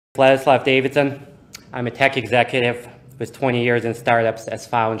Vladislav Davidson. I'm a tech executive with 20 years in startups as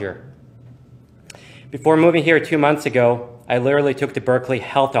founder. Before moving here 2 months ago, I literally took the Berkeley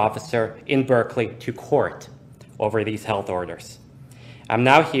health officer in Berkeley to court over these health orders. I'm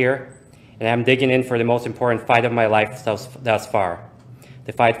now here, and I'm digging in for the most important fight of my life thus far,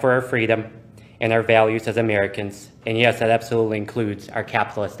 the fight for our freedom and our values as Americans, and yes, that absolutely includes our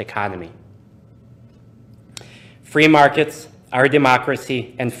capitalist economy. Free markets, our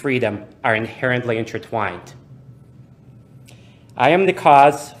democracy, and freedom are inherently intertwined. I am the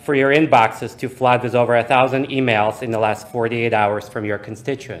cause for your inboxes to flood with over 1,000 emails in the last 48 hours from your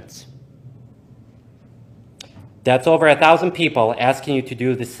constituents. That's over 1,000 people asking you to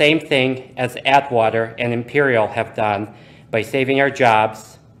do the same thing as Atwater and Imperial have done by saving our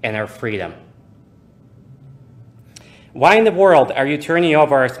jobs and our freedom. Why in the world are you turning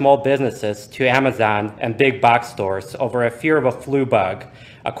over our small businesses to Amazon and big box stores over a fear of a flu bug,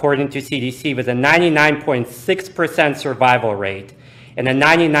 according to CDC, with a 99.6% survival rate and a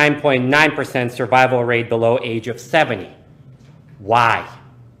 99.9% survival rate below age of 70? Why?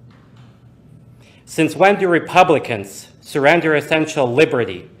 Since when do Republicans surrender essential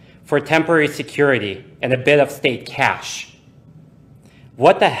liberty for temporary security and a bit of state cash?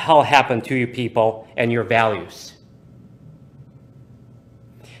 What the hell happened to you people and your values?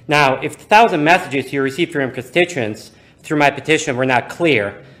 Now, if the 1,000 messages you received from your constituents through my petition were not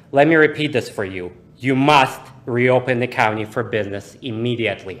clear, let me repeat this for you. You must reopen the county for business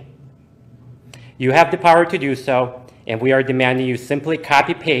immediately. You have the power to do so, and we are demanding you simply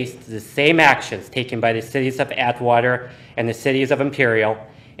copy-paste the same actions taken by the cities of Atwater and the cities of Imperial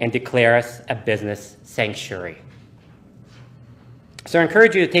and declare us a business sanctuary. So I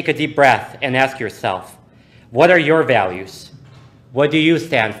encourage you to take a deep breath and ask yourself, what are your values? What do you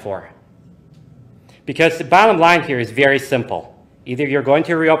stand for? Because the bottom line here is very simple. Either you're going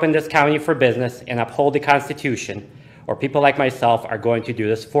to reopen this county for business and uphold the Constitution, or people like myself are going to do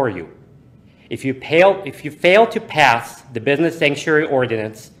this for you. If you fail to pass the Business Sanctuary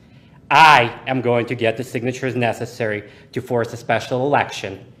Ordinance, I am going to get the signatures necessary to force a special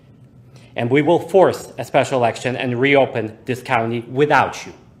election. And we will force a special election and reopen this county without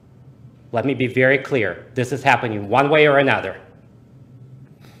you. Let me be very clear. This is happening one way or another.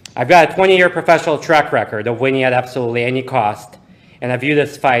 I've got a 20-year professional track record of winning at absolutely any cost, and I view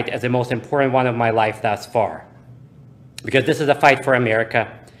this fight as the most important one of my life thus far. Because this is a fight for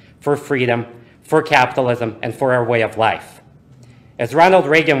America, for freedom, for capitalism, and for our way of life. As Ronald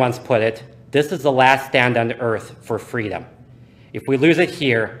Reagan once put it, this is the last stand on earth for freedom. If we lose it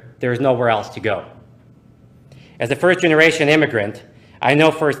here, there is nowhere else to go. As a first-generation immigrant, I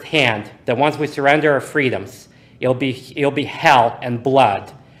know firsthand that once we surrender our freedoms, it'll be hell and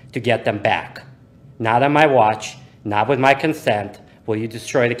blood to get them back. Not on my watch, not with my consent, will you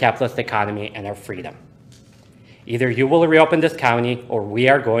destroy the capitalist economy and our freedom. Either you will reopen this county, or we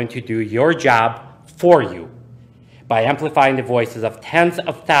are going to do your job for you by amplifying the voices of tens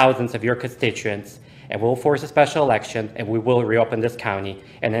of thousands of your constituents, and we'll force a special election, and we will reopen this county,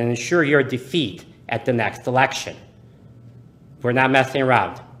 and then ensure your defeat at the next election. We're not messing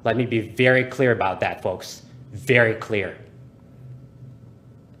around. Let me be very clear about that, folks. Very clear.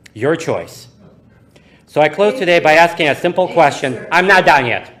 Your choice. So I close today by asking a simple question. I'm not done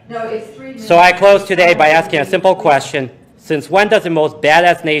yet. No, it's 3 minutes. So I close today by asking a simple question. Since when does the most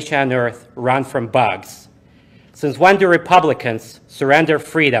badass nation on earth run from bugs? Since when do Republicans surrender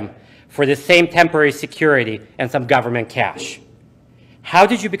freedom for the same temporary security and some government cash? How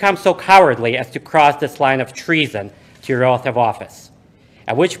did you become so cowardly as to cross this line of treason to your oath of office?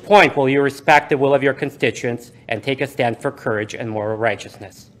 At which point will you respect the will of your constituents and take a stand for courage and moral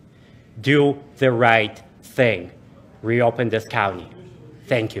righteousness? Do the right thing. Reopen this county.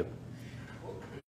 Thank you.